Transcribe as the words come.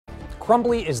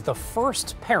Crumbley is the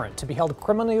first parent to be held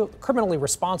criminally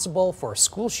responsible for a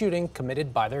school shooting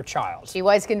committed by their child. She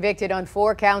was convicted on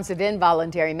 4 counts of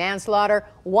involuntary manslaughter,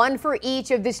 1 for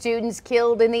each of the students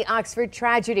killed in the Oxford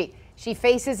tragedy. She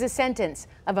faces a sentence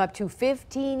of up to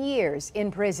 15 years in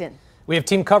prison. We have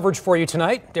team coverage for you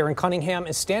tonight. Darren Cunningham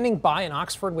is standing by in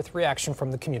Oxford with reaction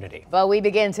from the community. Well, we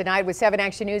begin tonight with 7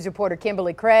 Action News reporter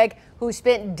Kimberly Craig, who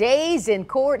spent days in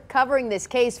court covering this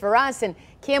case for us. And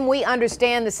Kim, we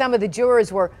understand that some of the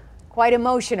jurors were quite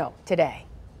emotional today.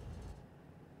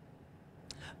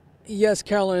 Yes,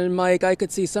 Carolyn and Mike, I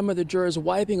could see some of the jurors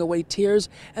wiping away tears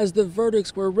as the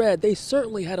verdicts were read. They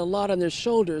certainly had a lot on their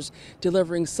shoulders,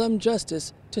 delivering some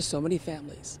justice to so many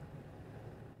families.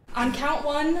 On count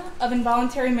 1 of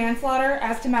involuntary manslaughter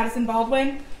as to Madison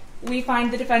Baldwin, we find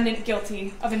the defendant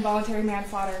guilty of involuntary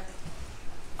manslaughter.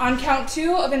 On count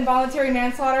 2 of involuntary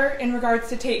manslaughter in regards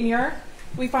to Tate Muir,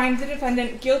 we find the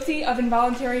defendant guilty of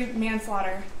involuntary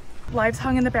manslaughter. Lives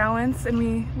hung in the balance, and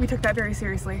we took that very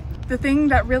seriously. The thing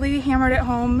that really hammered it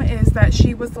home is that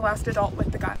she was the last adult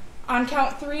with the gun. On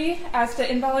count 3 as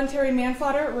to involuntary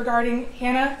manslaughter regarding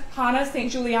Hannah St.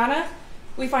 Juliana,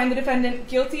 we find the defendant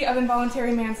guilty of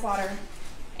involuntary manslaughter.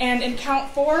 And in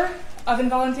count 4 of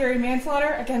involuntary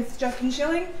manslaughter against Justin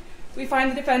Schilling, we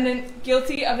find the defendant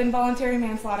guilty of involuntary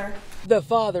manslaughter. The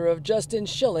father of Justin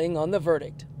Schilling on the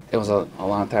verdict. It was a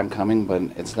long time coming, but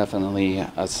it's definitely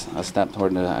a step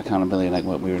toward the accountability like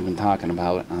what we've been talking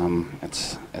about.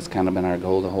 It's kind of been our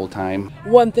goal the whole time.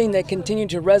 One thing that continued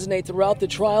to resonate throughout the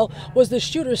trial was the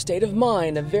shooter's state of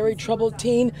mind, a very troubled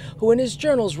teen who in his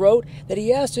journals wrote that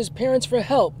he asked his parents for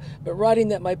help, but writing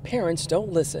that my parents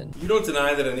don't listen. You don't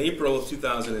deny that in April of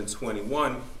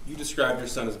 2021, you described your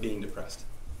son as being depressed.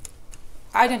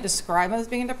 I didn't describe him as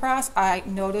being depressed. I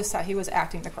noticed that he was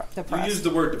acting depressed. You used the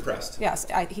word depressed. Yes,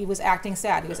 he was acting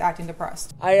sad. He was acting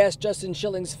depressed. I asked Justin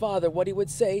Schilling's father what he would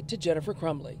say to Jennifer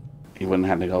Crumbley. You wouldn't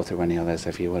have to go through any of this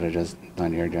if you would have just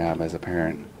done your job as a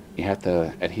parent. You have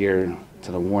to adhere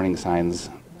to the warning signs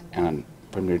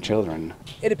from your children.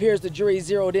 It appears the jury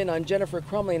zeroed in on Jennifer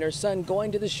Crumbley and her son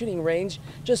going to the shooting range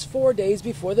just 4 days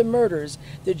before the murders.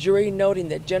 The jury noting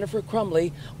that Jennifer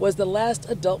Crumbley was the last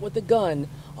adult with the gun.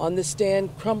 On the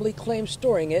stand, Crumbley claimed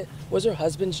storing it was her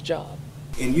husband's job.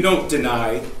 And you don't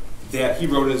deny that he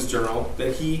wrote in his journal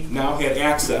that he now had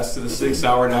access to the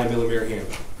 6-hour 9mm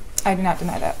handgun. I do not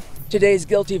deny that. Today's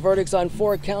guilty verdicts on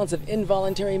 4 counts of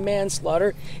involuntary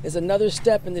manslaughter is another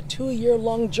step in the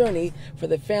 2-year-long journey for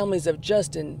the families of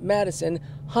Justin, Madison,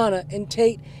 Hannah, and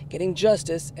Tate getting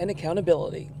justice and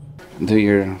accountability. Do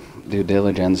your due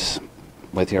diligence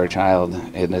with your child.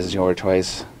 It is your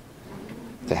choice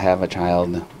to have a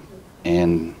child,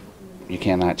 and you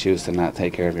cannot choose to not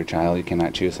take care of your child. You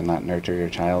cannot choose to not nurture your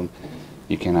child.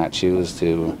 You cannot choose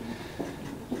to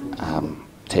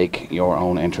take your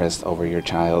own interest over your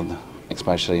child,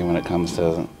 especially when it comes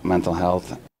to mental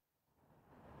health.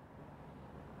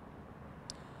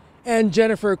 And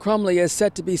Jennifer Crumbley is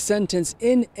set to be sentenced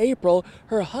in April.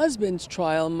 Her husband's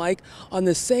trial, Mike, on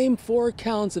the same 4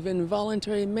 counts of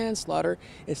involuntary manslaughter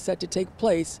is set to take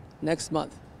place next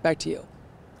month. Back to you.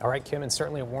 All right, Kim, and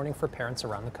certainly a warning for parents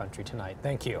around the country tonight.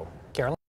 Thank you. Carolyn?